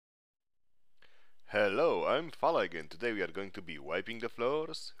Hello, I'm Falag and today we are going to be wiping the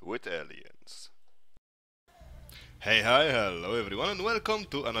floors with aliens. Hey, hi, hello everyone and welcome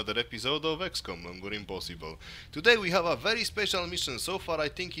to another episode of Xcom Longer Impossible. Today we have a very special mission. So far I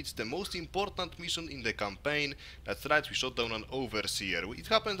think it's the most important mission in the campaign. That's right, we shot down an overseer. It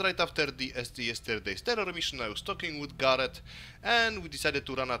happened right after the yesterday's terror mission. I was talking with Garrett and we decided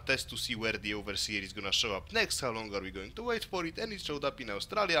to run a test to see where the overseer is gonna show up next, how long are we going to wait for it, and it showed up in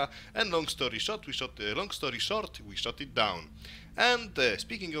Australia, and long story short we shot it down. And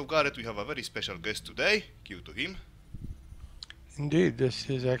speaking of Garrett, we have a very special guest today. Cue to him. Indeed, this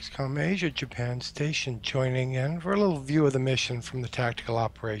is Xcom Asia Japan Station joining in for a little view of the mission from the Tactical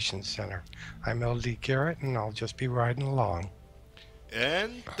Operations Center. I'm LD Garrett and I'll just be riding along.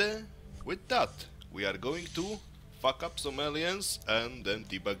 And with that, we are going to fuck up some aliens and then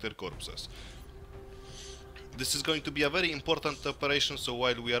debug their corpses. This is going to be a very important operation, so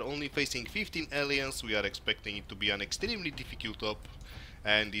while we are only facing 15 aliens, we are expecting it to be an extremely difficult op.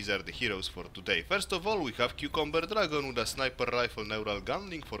 And these are the heroes for today. First of all, we have Cucumber Dragon with a sniper rifle neural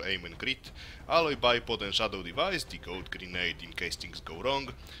gunning for aim and crit, alloy bipod and shadow device, the gold grenade in case things go wrong.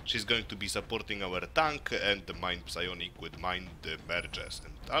 She's going to be supporting our tank and the mind psionic with mind merges,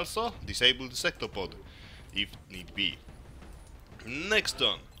 and also disable the sectopod if need be. Next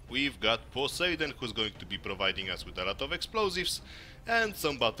on, we've got Poseidon, who's going to be providing us with a lot of explosives and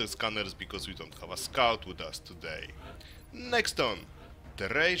some battle scanners because we don't have a scout with us today. Next on,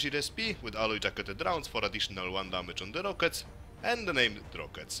 Terray Gillespie with alloy jacketed rounds for additional 1 damage on the rockets, and the named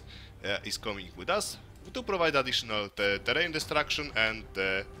rockets is coming with us to provide additional terrain destruction and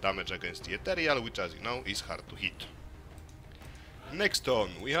damage against the ethereal, which as you know is hard to hit. Next on,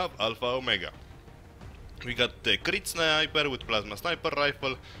 we have Alpha Omega. We got the crit sniper with plasma sniper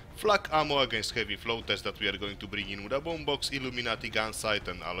rifle, flak ammo against heavy floaters that we are going to bring in with a boombox, Illuminati gun sight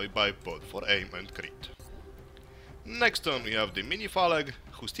and alloy bipod for aim and crit. Next on we have the mini Falag,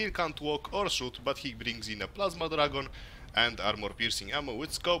 who still can't walk or shoot, but he brings in a plasma dragon and armor piercing ammo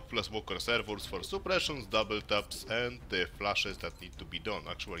with scope plus walker servos for suppressions, double taps and the flashes that need to be done.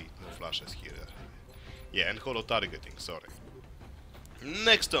 Actually no flashes here. Yeah, and holo targeting, sorry.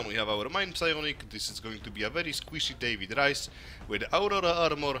 Next on we have our Mind Psionic. This is going to be a very squishy David Rice with Aurora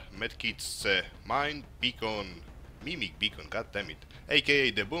Armor, Medkits, Mind Beacon, Mimic Beacon, goddammit,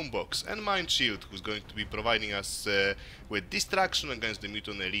 aka the Boombox, and Mind Shield, who's going to be providing us with distraction against the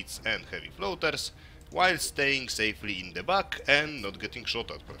mutant elites and heavy floaters, while staying safely in the back and not getting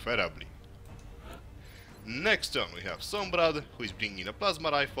shot at, preferably. Next on we have Sombrad, who is bringing a plasma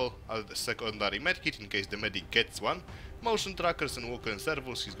rifle, a secondary medkit in case the medic gets one, motion trackers and walker and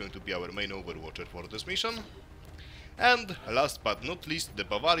servos. He's going to be our main overwatcher for this mission. And last but not least, the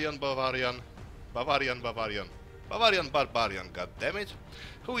Bavarian Barbarian, goddammit,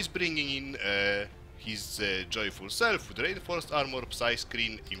 who is bringing in his joyful self with reinforced armor, psi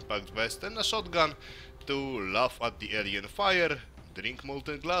screen, impact vest and a shotgun to laugh at the alien fire, drink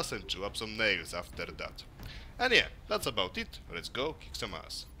molten glass and chew up some nails after that. And yeah, that's about it. Let's go kick some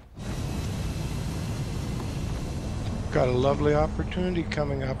ass. Got a lovely opportunity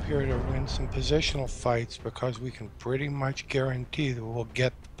coming up here to win some positional fights because we can pretty much guarantee that we'll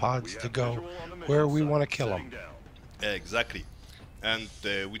get the pods to go where we want to kill them. Exactly. And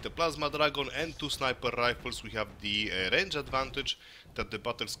with the plasma dragon and 2 sniper rifles, we have the range advantage that the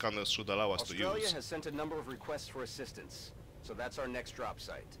battle scanners should allow us to use. Australia has sent a number of requests for assistance, so that's our next drop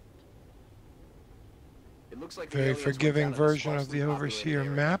site. It looks like very forgiving version of the Overseer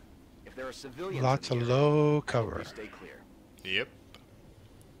map. If there are civilians, lots of low cover. Stay clear. Yep.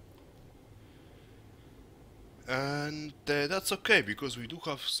 And that's okay, because we do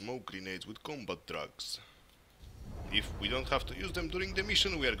have smoke grenades with combat drugs. If we don't have to use them during the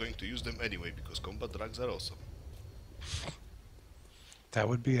mission, we are going to use them anyway, because combat drugs are awesome. That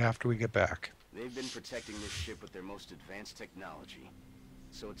would be after we get back. They've been protecting this ship with their most advanced technology,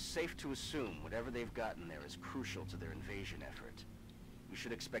 so it's safe to assume whatever they've gotten there is crucial to their invasion effort. We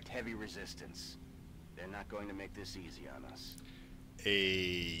should expect heavy resistance. They're not going to make this easy on us.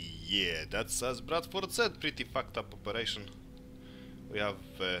 Yeah, that's, as Bradford said, pretty fucked up operation. We have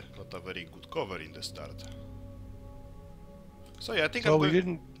not a very good cover in the start. So yeah, I think well, I'm going... we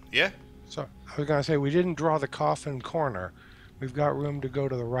didn't... Yeah? So, I was going to say, we didn't draw the coffin corner. We've got room to go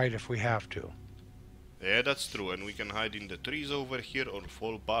to the right if we have to. Yeah, that's true, and we can hide in the trees over here or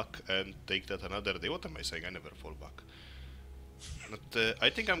fall back and take that another day. What am I saying? I never fall back. But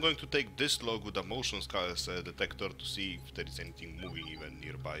I think I'm going to take this log with a motion detector to see if there is anything moving even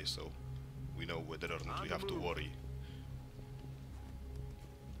nearby, so we know whether or not we have to worry.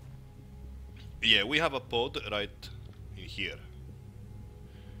 Yeah, we have a pod right in here.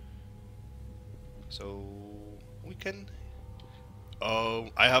 So we can. Oh,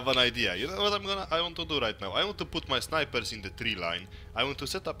 I have an idea. You know what I want to do right now? I want to put my snipers in the tree line. I want to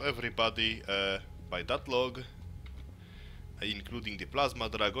set up everybody by that log, including the plasma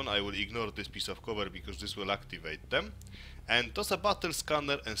dragon. I will ignore this piece of cover because this will activate them. And toss a battle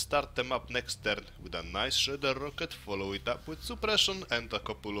scanner and start them up next turn with a nice shredder rocket, follow it up with suppression and a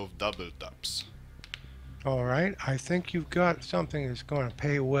couple of double taps. All right, I think you've got something that's going to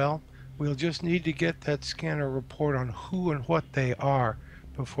pay well. We'll just need to get that scanner report on who and what they are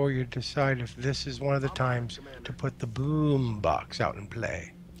before you decide if this is one of the times to put the boom box out in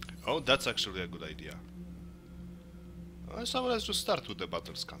play. Oh, that's actually a good idea. So let's just start with the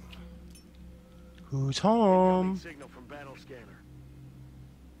battle scanner. Who's home? Signal from battle scanner.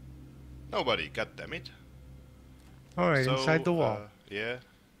 Nobody, goddammit. All right, So, inside the wall. Yeah.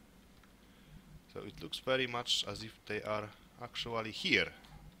 So it looks very much as if they are actually here.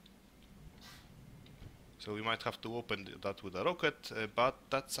 So we might have to open that with a rocket, but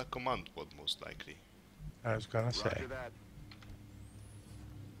that's a command pod most likely. I was going to say. Roger that.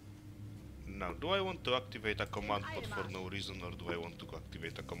 Now, do I want to activate a command pod for no reason, or do I want to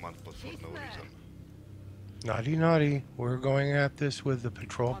activate a command pod for no reason? Naughty, naughty. We're going at this with the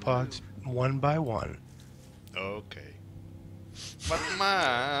patrol pods one by one. Okay. But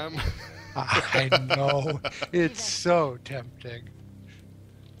ma'am! I know. It's so tempting.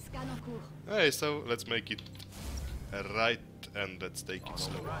 Hey, so let's make it right and let's take it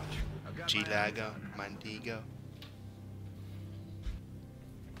slow. Chilago, Mandigo.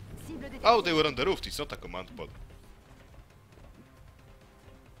 Oh, they were on the roof, it's not a command pod.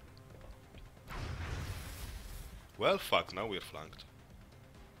 Well, fuck, now we're flanked.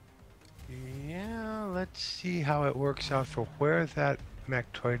 Yeah, let's see how it works out for where that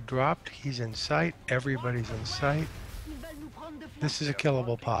mechtoid dropped. He's in sight. Everybody's in sight. This is a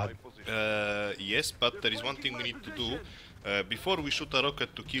killable pod. Yes, but there is one thing we need to do. Before we shoot a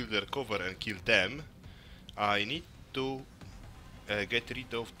rocket to kill their cover and kill them, I need to get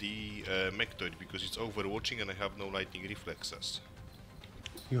rid of the mechtoid because it's overwatching and I have no lightning reflexes.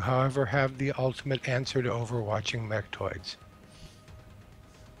 You, however, have the ultimate answer to overwatching mechtoids.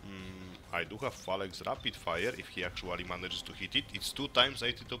 I do have Phaleg's rapid fire. If he actually manages to hit it, it's 2 times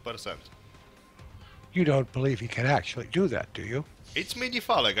 82%. You don't believe he can actually do that, do you? It's mini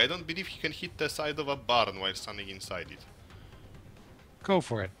Phaleg. I don't believe he can hit the side of a barn while standing inside it. Go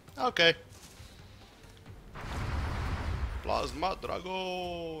for it. Okay. Plasma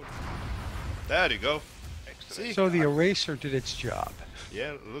dragon. There you go. See? So the eraser did its job.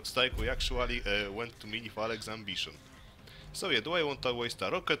 Yeah, looks like we actually went to mini Phaleg's ambition. So yeah, do I want to waste a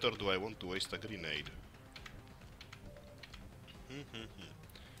rocket or do I want to waste a grenade?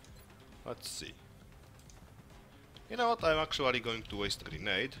 Let's see. You know what, I'm actually going to waste a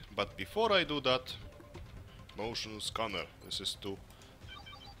grenade, but before I do that, motion scanner. This is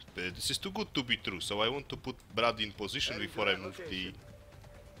too good to be true, so I want to put Brad in position before I move the...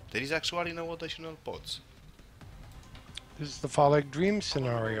 There is actually no additional pods. This is the Phaleg Dream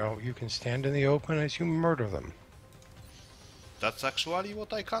scenario. You can stand in the open as you murder them. That's actually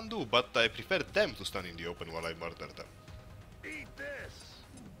what I can do, but I prefer them to stand in the open while I murder them. Eat this.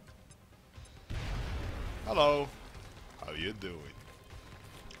 Hello. How you doing?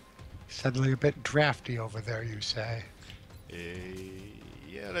 Suddenly a bit drafty over there, you say.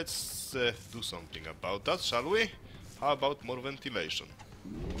 Yeah, let's do something about that, shall we? How about more ventilation?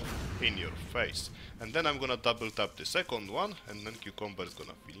 In your face. And then I'm gonna double tap the second one, and then Cucumber is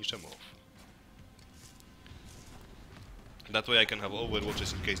gonna finish them off. That way I can have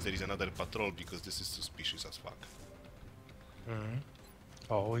overwatches in case there is another patrol, because this is suspicious as fuck.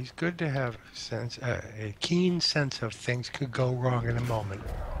 Always good to have a keen sense of things could go wrong in a moment.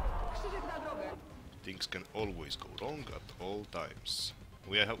 Things can always go wrong at all times.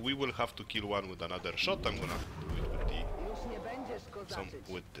 We will have to kill one with another shot. I'm gonna do it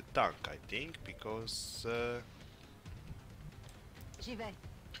with the tank, I think, because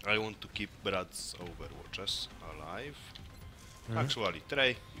I want to keep Brad's overwatches alive. Actually,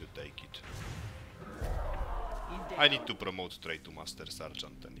 Trey, you take it. I need to promote Trey to Master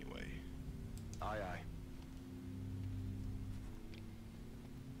Sergeant anyway. Aye, aye.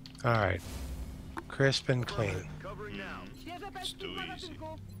 Alright. Crisp and clean. Covering now. It's too easy.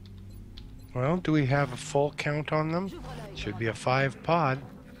 Well, do we have a full count on them? Should be a 5 pod.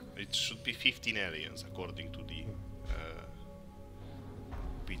 It should be 15 aliens according to the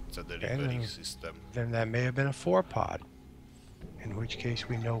pizza delivery system. Then that may have been a 4 pod. In which case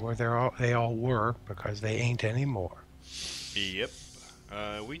we know where they all were, because they ain't anymore. Yep.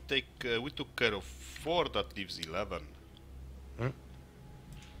 We took care of 4, that leaves 11.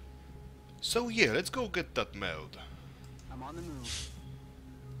 So yeah, let's go get that meld. I'm on the move.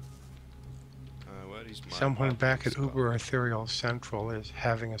 Where is my Someone back at Xcom? Uber Ethereal Central is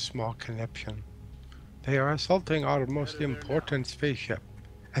having a small conniption. They are assaulting our most Headed there important spaceship.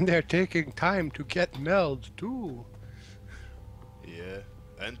 And they're taking time to get meld too. Yeah,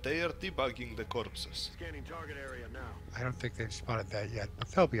 and they are debugging the corpses. Scanning target area now. I don't think they've spotted that yet, but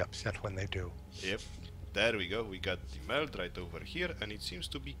they'll be upset when they do. Yep, there we go. We got the meld right over here, and it seems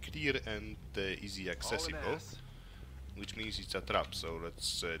to be clear and easy All accessible, an ass. which means it's a trap. So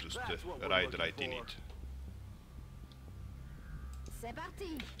let's just That's what we're ride looking right in for. it. C'est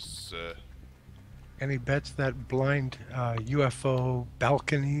parti. So, Any bets that blind UFO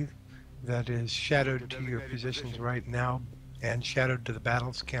balcony that is shadowed to your positions right now and shadowed to the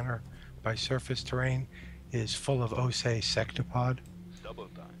battle scanner by surface terrain is full of Osei sectopod? Double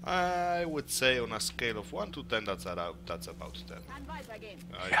time. I would say on a scale of 1 to 10, that's about 10. And weiter again.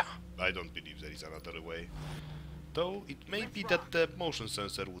 I don't believe there is another way. Though it may be that the motion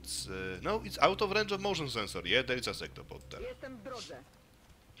sensor would... no, it's out of range of motion sensor. Yeah, there is a sectopod there. Jestem w drodze.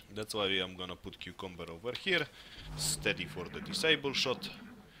 That's why I'm gonna put cucumber over here, steady for the disable shot,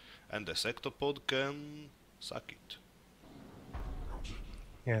 and the sectopod can suck it.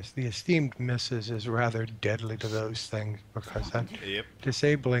 Yes, the esteemed misses is rather deadly to those things because that Yep.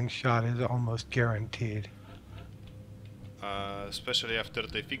 disabling shot is almost guaranteed. Especially after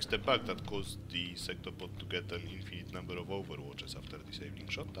they fixed the bug that caused the sectopod to get an infinite number of overwatches after disabling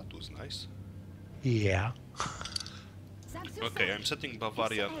shot. That was nice. Yeah. Okay, I'm setting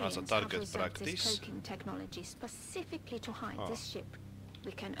Bavarian as a target This practice. cloaking technology specifically to hide Ah. this ship.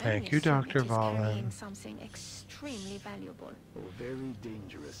 We can Thank only you, assume Dr. it is Valen. carrying something extremely valuable. Oh, very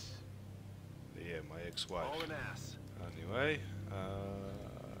dangerous. Yeah, my ex-wife. All an ass. Anyway,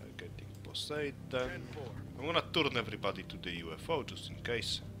 getting Poseidon. 10-4. I'm gonna turn everybody to the UFO just in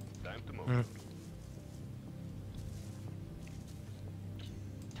case. Time to move. Mm.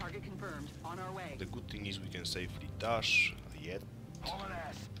 Target confirmed. On our way. The good thing is we can safely dash. Yet. All an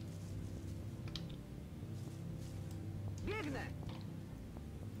ass. Biegnę.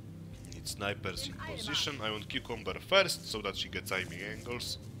 Need snipers in position. I want Cucumber first so that she gets aiming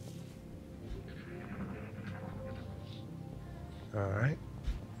angles. Alright.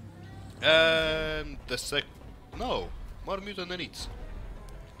 And the no, more mutant elites.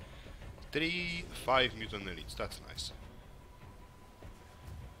 5 mutant elites, that's nice.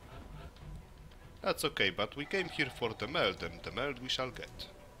 That's okay, but we came here for the meld, and the meld we shall get.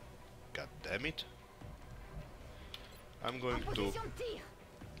 God damn it. I'm going to Position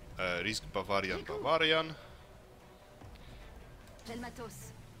tir. risk Bavarian. J'ai le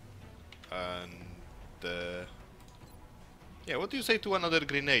matos. And yeah, what do you say to another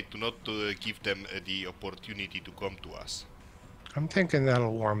grenade to not give them the opportunity to come to us? I'm thinking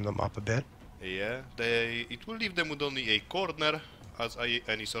that'll warm them up a bit. Yeah, it will leave them with only a corner as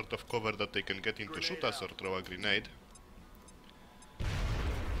any sort of cover that they can get in to shoot us or throw a grenade.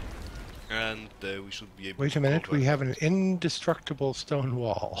 And we should be able Wait to a minute, cover. we have an indestructible stone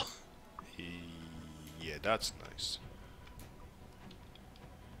wall. Yeah, that's nice.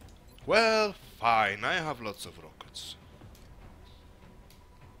 Well, fine, I have lots of rockets.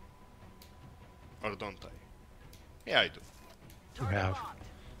 Or don't I? Yeah, I do. You have.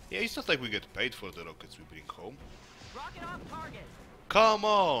 Yeah, it's not like we get paid for the rockets we bring home. Rocket off target. Come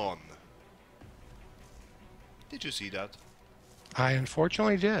on! Did you see that? I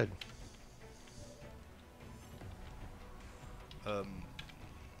unfortunately did.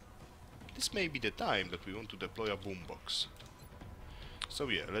 This may be the time that we want to deploy a boombox. So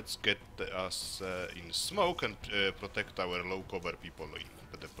yeah, let's get us in smoke and protect our low cover people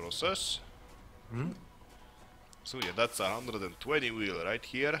in the process. Hmm? So yeah, that's a 120 wheel right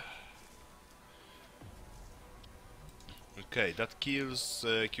here. Okay, that kills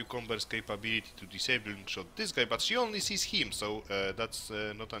Cucumber's capability to disable shot this guy, but she only sees him, so that's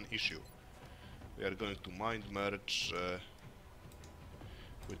not an issue. We are going to mind merge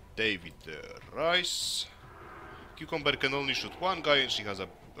with David Rice. Cucumber can only shoot one guy and she has a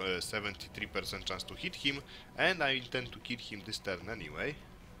 73% chance to hit him, and I intend to kill him this turn anyway.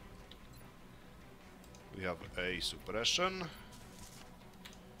 We have a suppression,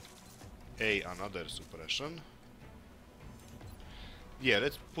 another suppression. Yeah,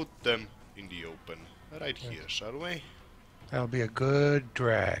 let's put them in the open right here, shall we? That'll be a good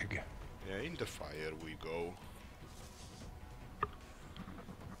drag. Yeah, in the fire we go.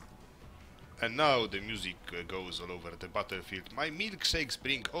 And now the music goes all over the battlefield. My milkshakes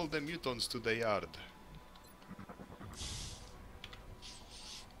bring all the mutants to the yard.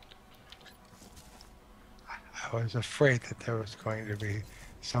 I was afraid that there was going to be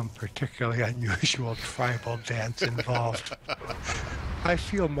some particularly unusual tribal dance involved. I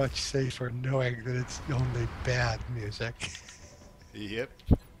feel much safer knowing that it's only bad music. Yep.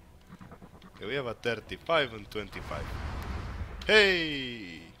 Okay, we have a 35 and 25.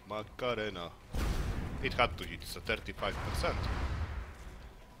 Hey! Macarena. It had to hit, it's a 35%.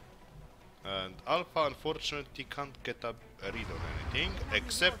 And Alpha unfortunately can't get a read on anything,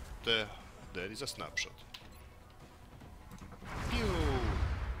 except there is a snapshot. Pew!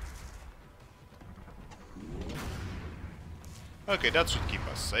 Okay, that should keep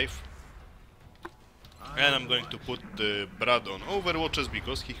us safe. And I'm going to put Brad on Overwatches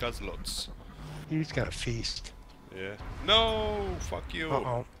because he has lots. He's gonna feast. Yeah. No! Fuck you!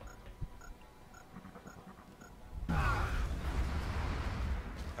 Uh-oh.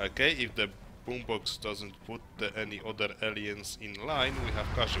 Okay, if the boombox doesn't put any other aliens in line, we have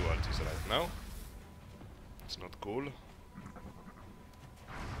casualties right now. It's not cool.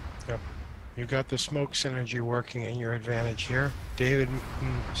 Yep. You got the smoke synergy working in your advantage here. David,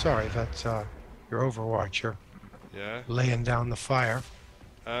 sorry, that's your Overwatcher Yeah. laying down the fire.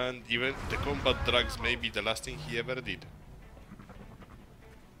 And even the combat drugs may be the last thing he ever did.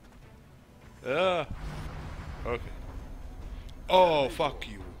 Ah. Okay. Oh, fuck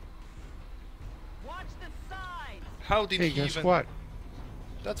you. Watch the side. How did Hey, he guess even... what?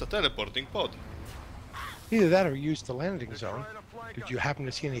 That's a teleporting pod. Either that or use the landing zone. Did you happen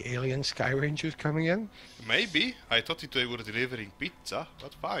to see any alien Sky Rangers coming in? Maybe. I thought they were delivering pizza,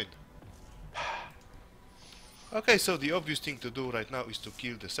 but fine. Okay, so the obvious thing to do right now is to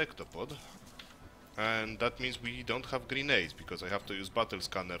kill the sectopod. And that means we don't have grenades, because I have to use battle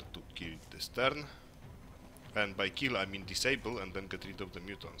scanner to kill the stern. And by kill I mean disable and then get rid of the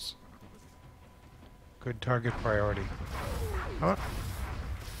mutants. Good target priority. Huh?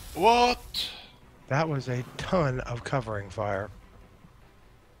 What? That was a ton of covering fire.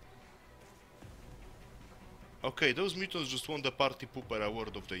 Okay, those mutants just won the Party Pooper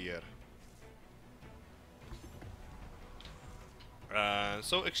Award of the Year.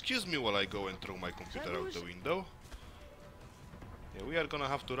 So excuse me while I go and throw my computer out the window. Yeah, we are gonna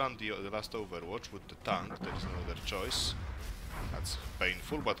have to run the last Overwatch with the tank, there is no other choice. That's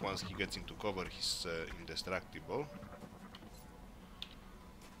painful, but once he gets into cover he's indestructible.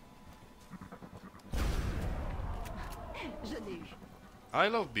 Je l'ai eu. I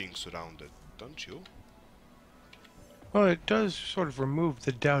love being surrounded, don't you? Well, it does sort of remove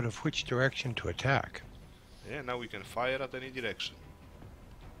the doubt of which direction to attack. Yeah, now we can fire at any direction.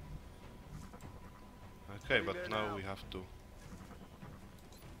 Okay, but now we have to...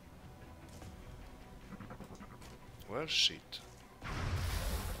 Well, shit.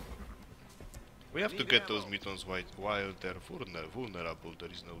 We have to get those mutants while they're vulnerable,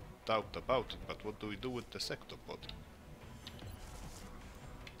 there is no doubt about it, but what do we do with the sectopod?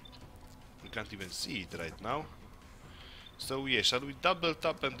 We can't even see it right now. So yeah, shall we double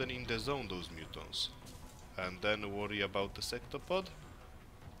tap and then in the zone those mutants? And then worry about the sectopod?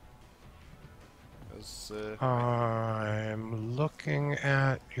 I'm looking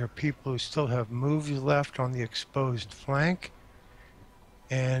at your people who still have moves left on the exposed flank.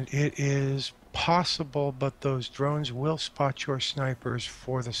 And it is possible, but those drones will spot your snipers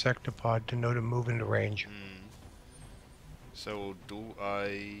for the sectopod to know to move into range. So do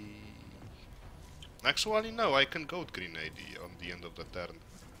I... Actually no, I can goat grenade on the end of the turn.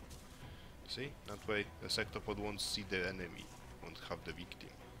 See? That way the sectopod won't see the enemy, won't have the victim.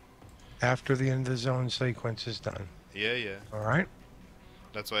 After the end of the zone sequence is done. Yeah, yeah. Alright?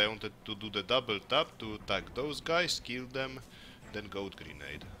 That's why I wanted to do the double tap to attack those guys, kill them, then goat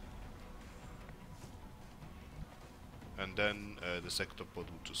grenade. And then the sectopod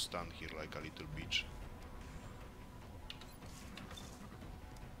would just stand here like a little bitch.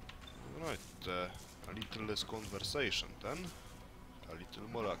 Right, a little less conversation then, a little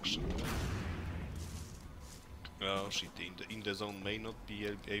more action. Oh shit, in the zone may not be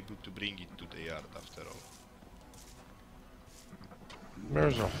able to bring it to the yard after all.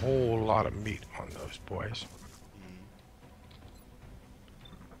 There's a whole lot of meat on those boys.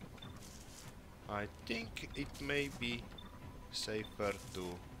 I think it may be safer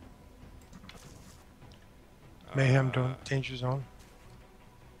to... Mayhem, don't danger zone.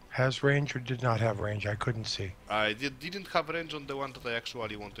 Has range or did not have range? I couldn't see. I didn't have range on the one that I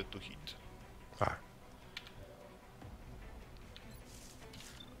actually wanted to hit. Ah.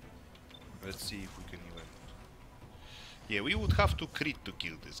 Let's see if we can even... Yeah, we would have to crit to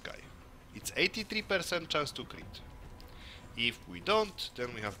kill this guy. It's 83% chance to crit. If we don't,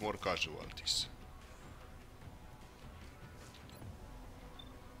 then we have more casualties.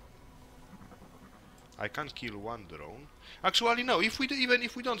 I can't kill one drone. Actually, no. Even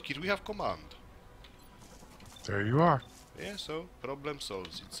if we don't kill, we have command. There you are. Yeah, so problem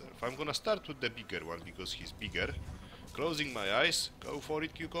solves itself. I'm gonna start with the bigger one because he's bigger. Closing my eyes. Go for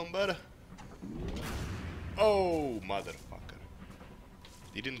it, cucumber. Oh, motherfucker.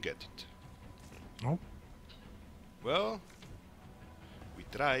 Didn't get it. Nope. Well, we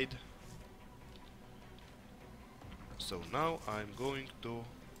tried. So now I'm going to...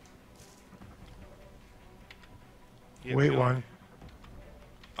 Yeah, Wait we are- one.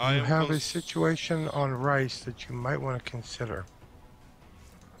 I You am have a situation on rice that you might want to consider.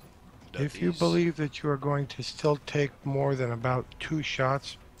 that If you is- believe that you are going to still take more than about 2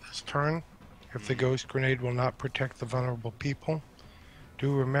 shots this turn, if the ghost grenade will not protect the vulnerable people,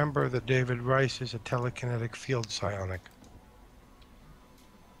 do remember that David Rice is a telekinetic field psionic.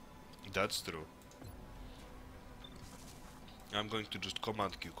 That's true. I'm going to just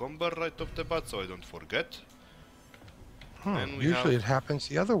command cucumber right off the bat so I don't forget. And we Usually have- it happens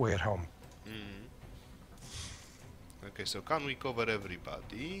the other way at home. Okay, so can we cover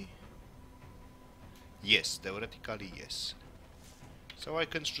everybody? Yes, theoretically yes. So I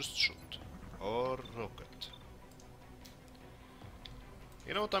can just shoot. Or rocket.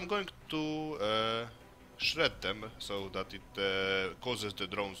 You know what, I'm going to shred them so that it causes the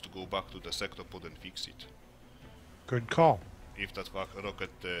drones to go back to the sectopod and fix it. Good call. If that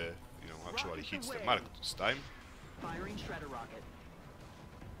rocket, actually hits the mark this time. Firing shredder rocket.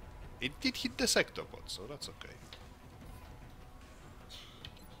 It did hit the sectopod, so that's okay.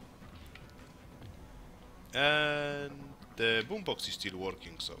 And the boombox is still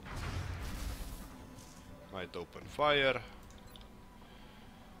working, so might open fire.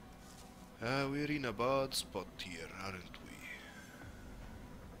 We're in a bad spot here, aren't we?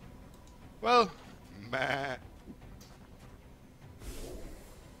 Well, meh.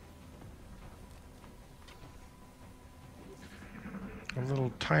 A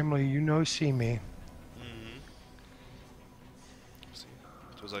little timely, see me. See,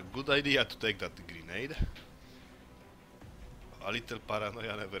 it was a good idea to take that grenade. A little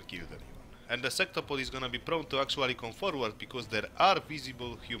paranoia never killed anyone. And the sectopod is gonna be prone to actually come forward because there are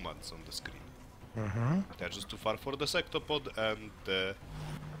visible humans on the screen. They're just too far for the sectopod and the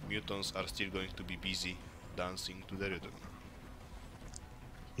mutants are still going to be busy dancing to the rhythm.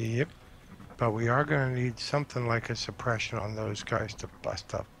 Yep. But we are going to need something like a suppression on those guys to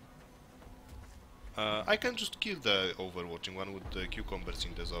bust up. I can just kill the overwatching one with the cucumbers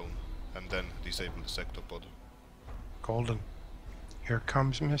in the zone and then disable the sectopod. Golden. Here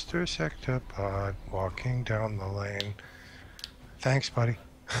comes Mr. Sectopod walking down the lane. Thanks, buddy.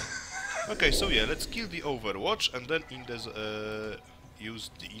 Okay, so yeah, let's kill the overwatch and then in the use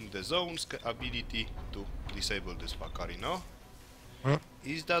the in the zones ability to disable this fucker, you know?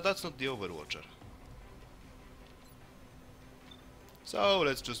 Is that's not the overwatcher. So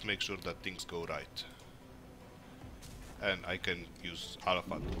let's just make sure that things go right. And I can use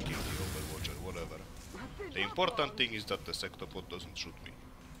alpha to kill the overwatcher, whatever. The important thing is that the sectopod doesn't shoot me.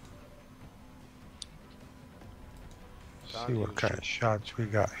 See what kind of shots we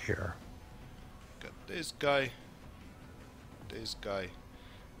got here. Got this guy,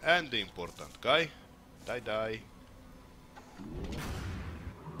 and the important guy. Die.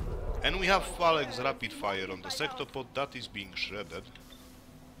 And we have Alex rapid fire on the sectopod that is being shredded.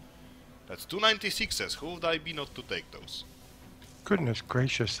 That's 296s. Who would I be not to take those? Goodness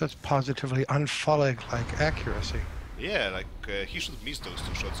gracious, that's positively unfollig-like accuracy. Yeah, like he should miss those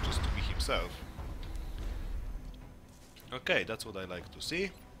 2 shots just to be himself. Okay, that's what I like to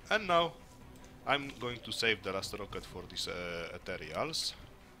see. And now I'm going to save the last rocket for these ethereals.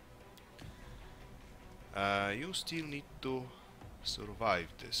 You still need to survive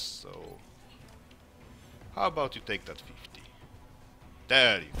this, so how about you take that 50?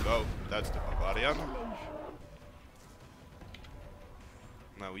 There you go, that's the barbarian.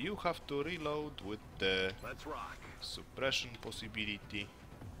 Now you have to reload with the Let's rock. suppression possibility.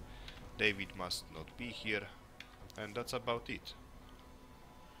 David must not be here, and that's about it.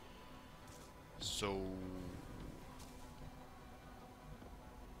 So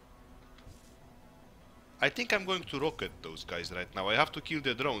I think I'm going to rocket those guys right now. I have to kill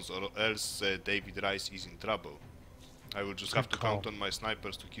the drones or else David Rice is in trouble. I will just have to count on my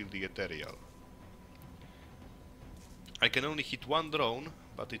snipers to kill the ethereal. I can only hit 1 drone,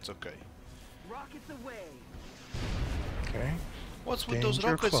 but it's okay. Rockets away. Okay. What's with those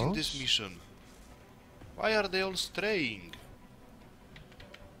Danger rockets in this close. mission? Why are they all straying?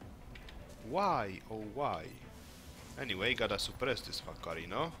 Why? Oh why? Anyway, gotta suppress this fucker, you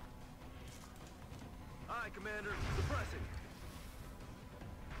know? Aye, Commander. Suppressing.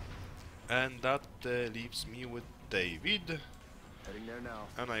 And that leaves me with David. Heading there now.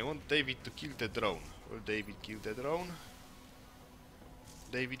 And I want David to kill the drone. Will David kill the drone?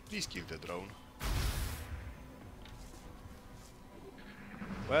 David, please kill the drone.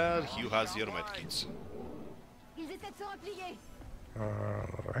 Well, Hugh has your medkits. Ils essaient de se replier.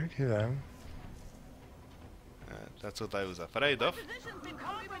 Alrighty then. That's what I was afraid of. Position's been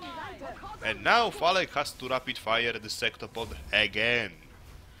compromised. And now Falek has to rapid fire the sectopod again.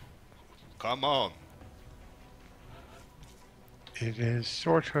 Come on. It is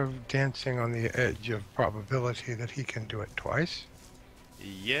sort of dancing on the edge of probability that he can do it twice.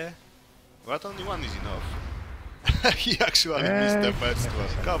 Yeah, but only one is enough. He actually missed the first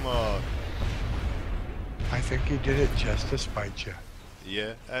one. Come on. I think he did it just to spite you.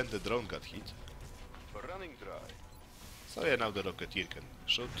 Yeah, and the drone got hit. Running dry. So yeah, now the Rocketeer can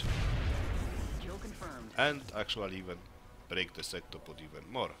shoot Kill confirmed. and actually even break the sectopod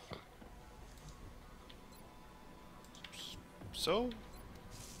even more. So,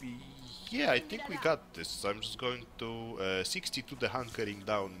 yeah, I think we got this. I'm just going to 62 the hunkering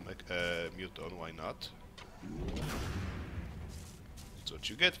down Muton, why not? That's what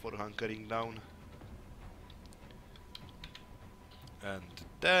you get for hunkering down. And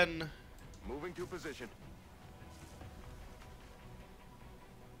then Moving to position.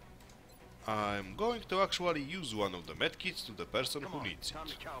 I'm going to actually use one of the medkits to the person Come who on, needs time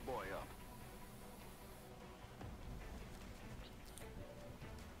it. to cowboy up.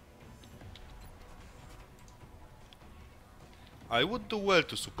 I would do well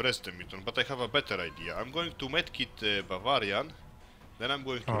to suppress the mutant, but I have a better idea. I'm going to medkit Bavarian, then I'm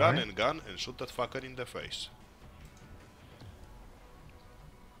going to run and gun and shoot that fucker in the face.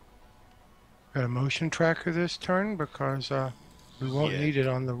 Got a motion tracker this turn because we won't Yeah. need it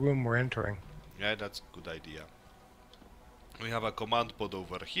on the room we're entering. Yeah, that's a good idea. We have a command pod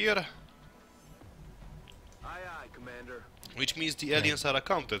over here, Aye, aye, Commander. which means the aliens are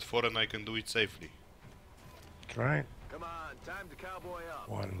accounted for and I can do it safely. That's right. Come on, time to cowboy up.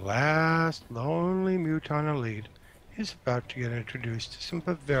 One last lonely muton elite is about to get introduced to some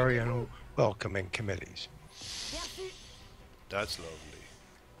Bavarian welcoming committees. That's lovely.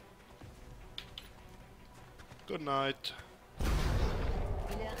 Good night. Il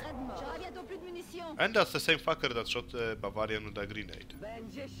est raide mort. J'aurai bientôt plus de munitions. And that's the same fucker that shot Bavarian with a grenade.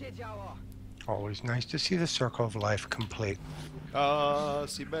 Będzie się działo. Always nice to see the circle of life complete. Ah,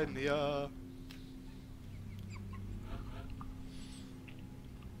 Sibenia.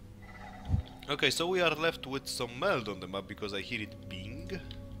 Okay, so we are left with some meld on the map because I hear it ping.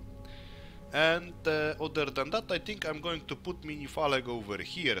 And other than that, I think I'm going to put Mini Faleg over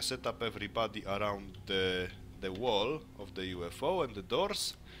here, set up everybody around the wall of the UFO and the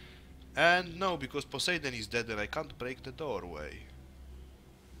doors. And no, because Poseidon is dead and I can't break the doorway.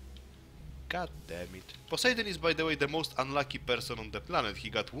 God damn it. Poseidon is, by the way, the most unlucky person on the planet. He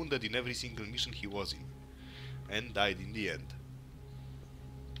got wounded in every single mission he was in. And died in the end.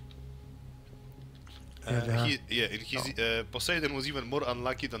 Poseidon was even more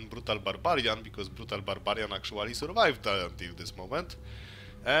unlucky than Brutal Barbarian, because Brutal Barbarian actually survived until this moment,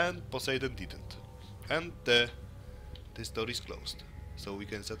 and Poseidon didn't. And this door is closed, so we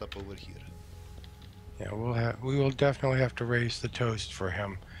can set up over here. Yeah, we will definitely have to raise the toast for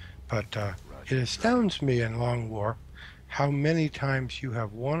him, but it astounds me in Long War how many times you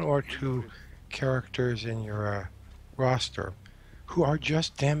have one or two characters in your roster who are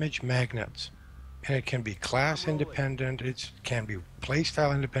just damage magnets. And it can be class independent, it can be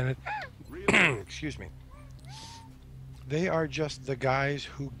playstyle independent. Excuse me. They are just the guys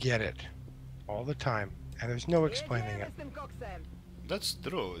who get it all the time, and there's no explaining it. That's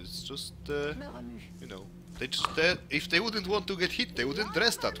true, it's just, you know, they just, if they wouldn't want to get hit, they wouldn't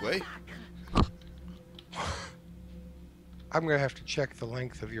dress that way. I'm gonna have to check the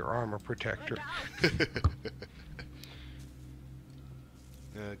length of your armor protector.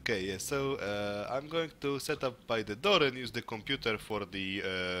 Okay, yeah, so I'm going to set up by the door and use the computer for the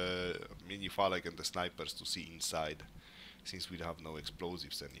mini Faleg and the snipers to see inside, since we have no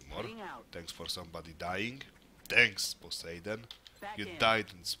explosives anymore. Heading out. Thanks for somebody dying. Thanks, Poseidon. Back You in. died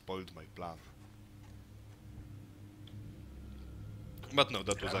and spoiled my plan. But no,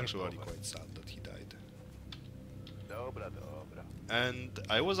 that was actually quite sad that he died. Dobra, dobra. And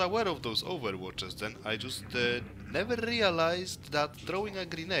I was aware of those overwatches then, I just never realized that throwing a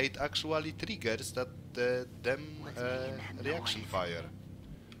grenade actually triggers that them reaction fire.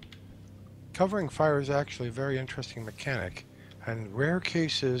 Covering fire is actually a very interesting mechanic. In rare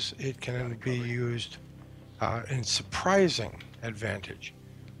cases, it can be used in surprising advantage.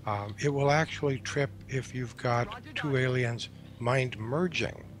 It will actually trip if you've got two aliens mind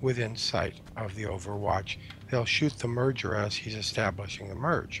merging within sight of the Overwatch. They'll shoot the merger as he's establishing the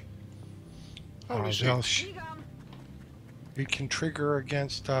merge. Holy They'll shit. it can trigger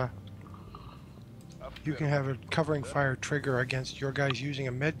against, you can have a covering fire trigger against your guys using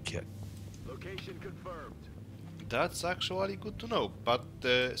a med kit. Location confirmed. That's actually good to know, but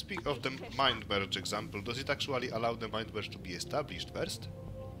speak of the mind merge example, does it actually allow the mind merge to be established first?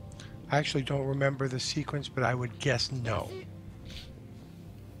 I actually don't remember the sequence, but I would guess no.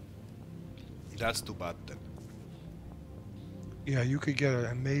 That's too bad then. Yeah, you could get an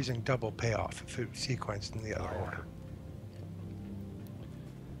amazing double payoff if it was sequenced in the other order.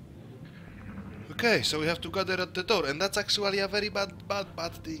 Okay, so we have to gather at the door, and that's actually a very bad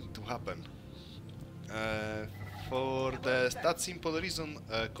thing to happen. For that simple reason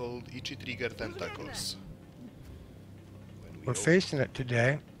called itchy trigger tentacles. We're facing it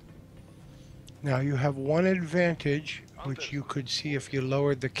today. Now you have one advantage, which you could see if you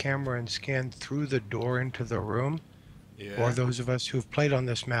lowered the camera and scanned through the door into the room. Yeah. Or those of us who've played on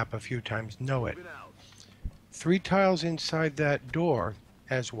this map a few times know it. Moving out. 3 tiles inside that door,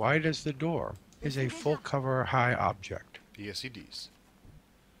 as wide as the door, is a full cover high object. Yes, it is.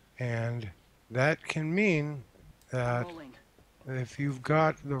 And that can mean that if you've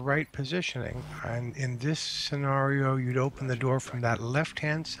got the right positioning, and in this scenario you'd open the door from that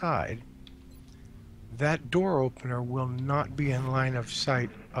left-hand side, that door opener will not be in line of sight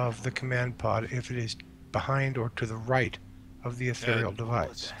of the command pod if it is behind or to the right of the ethereal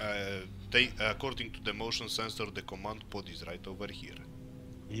device. According to the motion sensor, the command pod is right over here.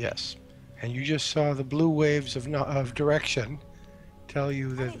 Yes. And you just saw the blue waves of direction tell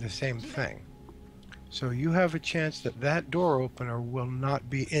you the same thing. So you have a chance that that door opener will not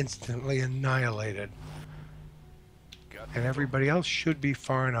be instantly annihilated. And everybody else should be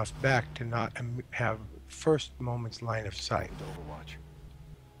far enough back to not have first moment's line of sight. Overwatch.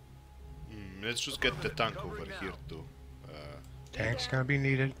 Let's just get the tank over here too. Tank's gonna be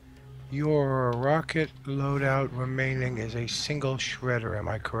needed. Your rocket loadout remaining is a single shredder, am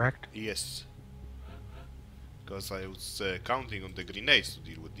I correct? Yes. Because I was counting on the grenades to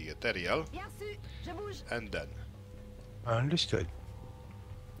deal with the ethereal, Bien su, je bouge. and then... Understood.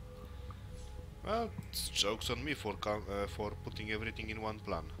 Well, it's jokes on me for putting everything in one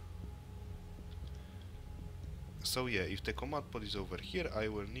plan. So yeah, if the command pod is over here, I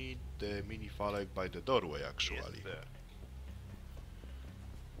will need the mini phalanx by the doorway actually.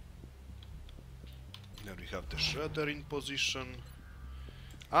 Now we have the shredder in position.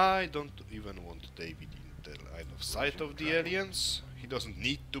 I don't even want David in the line of sight of the aliens. He doesn't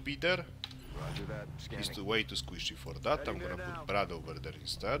need to be there. Roger that. He's Scanning. way too squishy for that. I'm gonna put Brad over there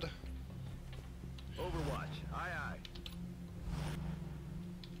instead. Overwatch. Aye, aye.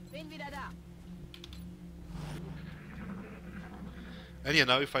 Fais une vidada. And yeah,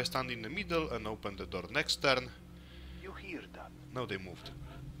 now if I stand in the middle and open the door next turn... You hear that? No, they moved.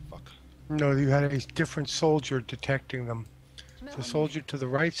 Fuck. No, you had a different soldier detecting them. The soldier to the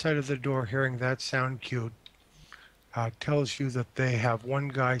right side of the door hearing that sound cue tells you that they have one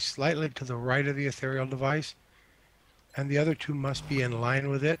guy slightly to the right of the ethereal device, and the other 2 must be in line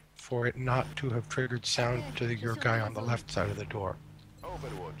with it for it not to have triggered sound to your guy on the left side of the door.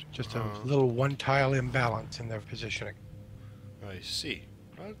 Overwatch. Just a little one-tile imbalance in their positioning. I see.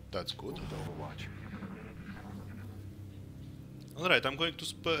 Well, that's good. Overwatch. Alright, I'm going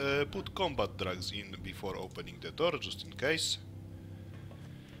to put combat drugs in before opening the door, just in case.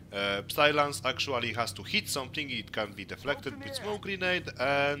 Silence actually has to hit something, it can be deflected with smoke grenade,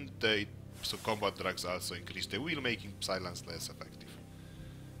 and so combat drugs also increase the wheel, making silence less effective.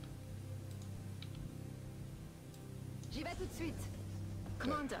 J'y vais tout de suite.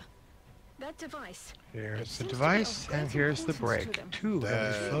 Commander, that device. Here's the seems to be device, of and great here's the importance to brake. them. 2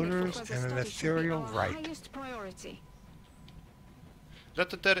 heavy floaters Further and an study should be ethereal our right. highest priority.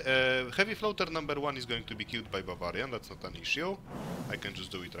 That heavy floater number 1 is going to be killed by Bavarian, that's not an issue. I can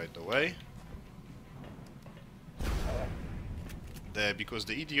just do it right away. Because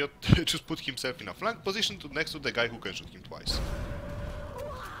the idiot just put himself in a flank position next to the guy who can shoot him twice.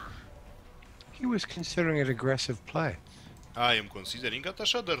 He was considering it aggressive play. I am considering a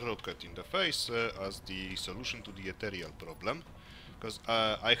shudder rocket in the face as the solution to the ethereal problem. Because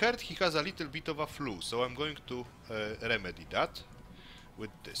I heard he has a little bit of a flu, so I'm going to remedy that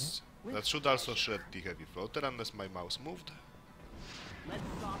with this. That should also shred the heavy floater unless my mouse moved. Let's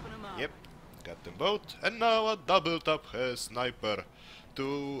soften them up. Yep, got them both. And now a double tap sniper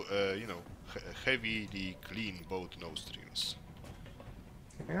to, you know, heavily clean both nostrils.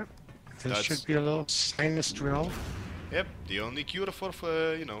 Yep. This That's- should be a little sinus drill. Yep, the only cure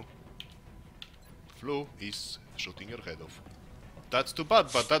for, you know, flu is shooting your head off. That's too bad,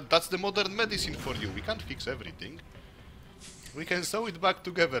 but that's the modern medicine for you. We can't fix everything. We can sew it back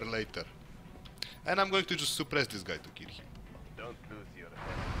together later. And I'm going to just suppress this guy to kill him. Don't lose your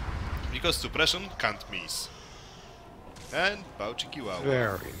head. Because suppression can't miss. And Pauchiki wow.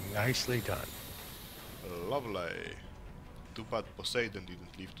 Very nicely done. Lovely. Too bad Poseidon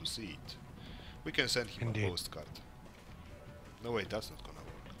didn't live to see it. We can send him Indeed. a postcard. No wait, that's not gonna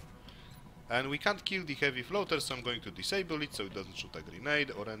work. And we can't kill the heavy floater, so I'm going to disable it so it doesn't shoot a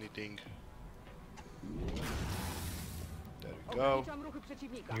grenade or anything. There we go.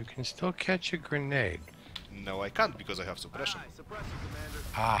 You can still catch a grenade. No, I can't because I have suppression. Aye, suppressor, Commander.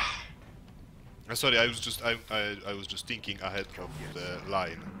 Ah, Sorry, I was just thinking ahead of the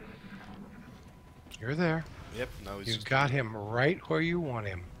line. you're there. Yep, now it's You just got him right where you want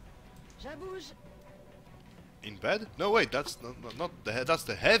him. J'abouge. in bed. No wait, that's not the that's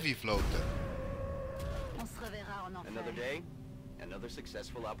the heavy floater. On se reverra en enfer. Another day, another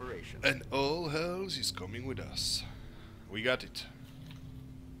successful operation. And all hells is coming with us. We got it.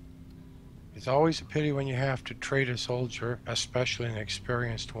 It's always a pity when you have to trade a soldier, especially an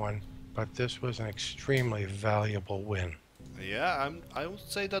experienced one, but this was an extremely valuable win. Yeah, I would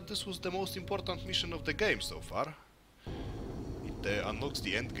say that this was the most important mission of the game so far. It unlocks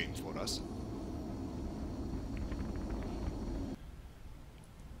the end game for us.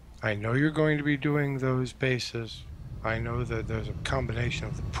 I know you're going to be doing those bases. I know that there's a combination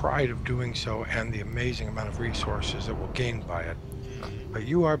of the pride of doing so and the amazing amount of resources that will gain by it. But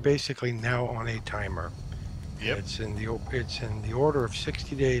you are basically now on a timer. Yep. It's in the order of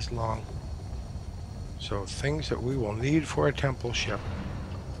 60 days long. So things that we will need for a temple ship,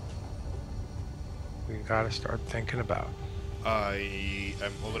 we got to start thinking about. I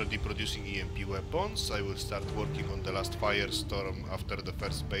am already producing EMP weapons. I will start working on the last firestorm after the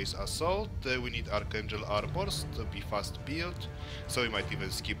first base assault. We need Archangel armours to be fast built, so we might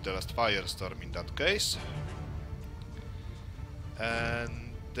even skip the last firestorm in that case. And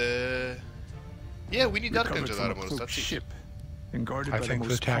yeah, we need Recovered Archangel from a armours. cloaked That's it. ship and guarded I by think the for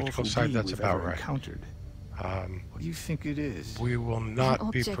the most tactical powerful side, being that's we've about ever right. encountered. What do you think it is? We will not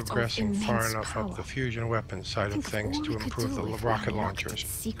be object of progressing far immense enough up power. the fusion weapons side of Think of things all to we could improve the do if we rocket unlocked launchers.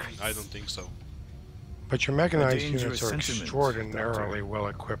 its secrets. I don't think so. But your mechanized dangerous units are sentiment, extraordinarily well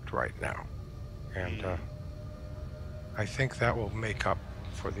equipped right now. And I think that will make up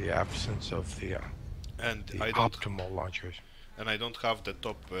for the absence of the And I don't optimal launchers. and I don't have the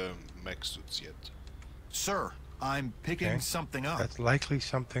top mech suits yet. Sir, I'm picking Okay. something up. That's likely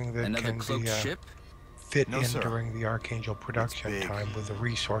something that Another can cloaked be ship? fit No, in sir. during the Archangel production big. time with the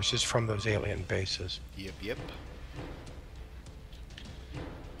resources from those alien bases. Yep.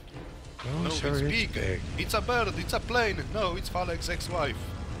 No, No, sir, it's it's big. It's a bird. It's a plane. No, it's Falek's ex-wife.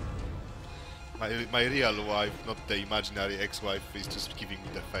 My real wife, not the imaginary ex-wife, is just giving me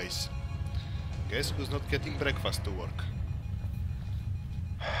the face. Guess who's not getting breakfast to work?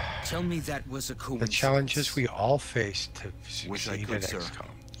 Tell me that was a coincidence. The challenges we all face to Wish I succeed could, at sir. XCOM.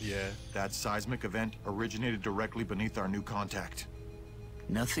 Yeah. That seismic event originated directly beneath our new contact.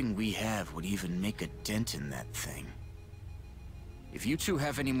 Nothing we have would even make a dent in that thing. If you two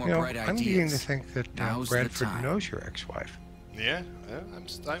have any more You know, bright I'm beginning to ideas, think that now's the Bradford time. knows your ex-wife. Yeah,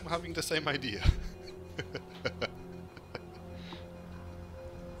 I'm having the same idea.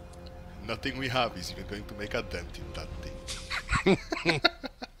 Nothing we have is even going to make a dent in that thing.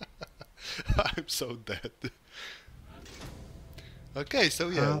 I'm so dead. Okay, so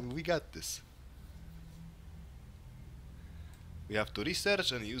yeah, we got this. We have to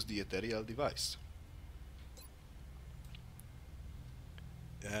research and use the ethereal device.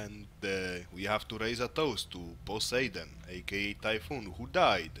 And we have to raise a toast to Poseidon, aka Typhoon, who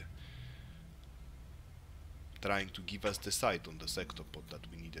died trying to give us the sight on the sectopod that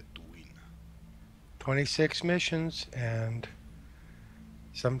we needed to win. 26 missions, and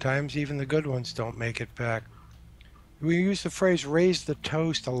sometimes even the good ones don't make it back. We use the phrase "raise the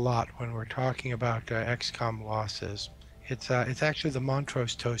toast" a lot when we're talking about XCOM losses. It's actually the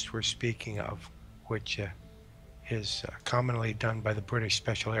Montrose toast we're speaking of, which is commonly done by the British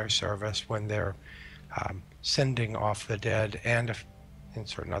Special Air Service when they're sending off the dead, and in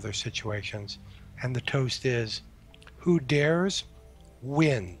certain other situations. And the toast is, "Who dares,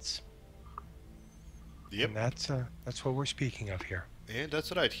 wins." Yep, And that's what we're speaking of here. yeah,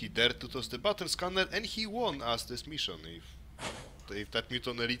 that's right. He dared to toss the battle scanner and he won us this mission. If that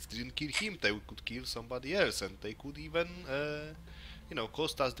mutant elites didn't kill him, they could kill somebody else, and they could even, you know,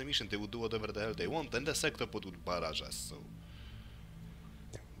 cost us the mission. They would do whatever the hell they want, and the sectopod would barrage us. So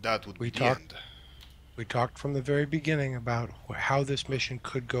that would be the end. We talked from the very beginning about how this mission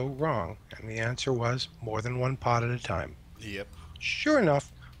could go wrong, and the answer was more than one pot at a time. Yep. Sure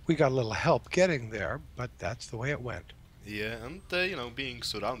enough, we got a little help getting there, but that's the way it went. Yeah, and you know, being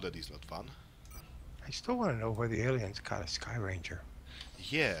surrounded is not fun. I still want to know where the aliens got a Sky Ranger.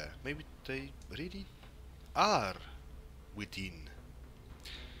 Yeah, maybe they really are within.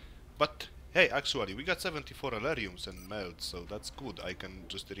 But hey, actually, we got 74 alarums and melts, so that's good. I can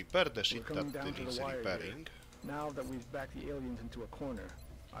just repair the shit that needs repairing. Now that we've backed the aliens into a corner,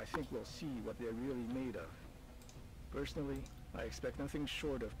 I think we'll see what they're really made of. Personally, I expect nothing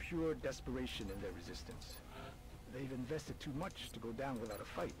short of pure desperation in their resistance. They've invested too much to go down without a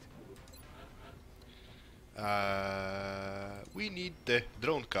fight. We need the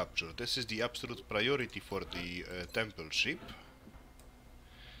drone capture. This is the absolute priority for the temple ship.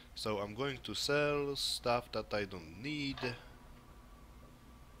 So I'm going to sell stuff that I don't need.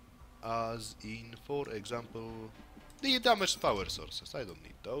 As in, for example, the damaged power sources. I don't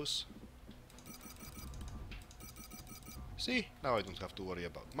need those. See, now I don't have to worry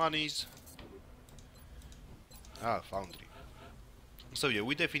about monies. Ah, foundry. So yeah,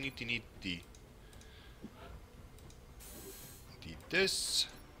 we definitely need this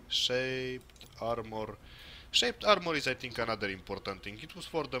shaped armor. Shaped armor is, I think, another important thing. It was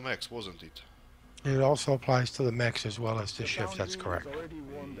for the mechs, wasn't it? It also applies to the mechs as well as the ships, that's correct.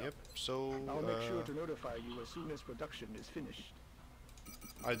 Yep, so... I'll make sure to notify you as soon as production is finished.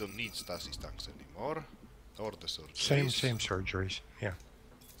 I don't need stasis tanks anymore. Or the surgeries. Same surgeries, yeah.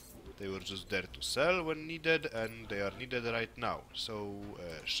 They were just there to sell when needed, and they are needed right now. So,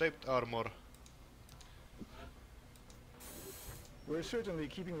 shaped armor. We're certainly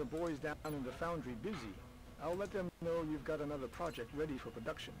keeping the boys down in the foundry busy. I'll let them know you've got another project ready for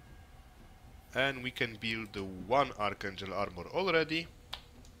production. And we can build the one Archangel armor already.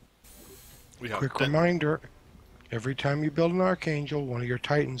 We have Quick reminder, every time you build an Archangel, one of your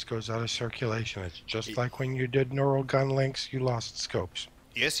Titans goes out of circulation. It's just like when you did neural gun links, you lost scopes.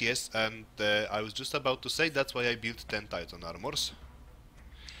 Yes, and I was just about to say that's why I built 10 Titan armors.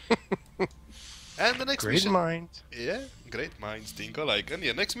 And the next mission... Great minds. Yeah, great minds think alike. And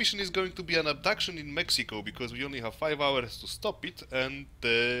yeah, next mission is going to be an abduction in Mexico, because we only have 5 hours to stop it, and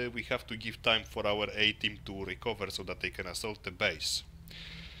we have to give time for our A-team to recover so that they can assault the base.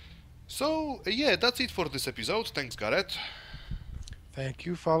 So, yeah, that's it for this episode. Thanks, Gareth. Thank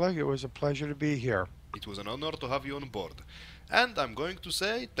you, fella. It was a pleasure to be here. It was an honor to have you on board. And I'm going to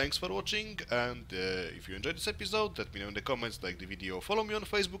say thanks for watching, and if you enjoyed this episode, let me know in the comments, like the video, follow me on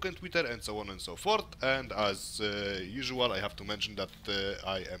Facebook and Twitter, and so on and so forth. And as usual, I have to mention that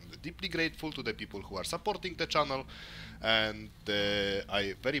I am deeply grateful to the people who are supporting the channel, and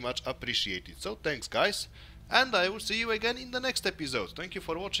I very much appreciate it. So thanks, guys, and I will see you again in the next episode. Thank you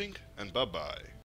for watching, and bye-bye.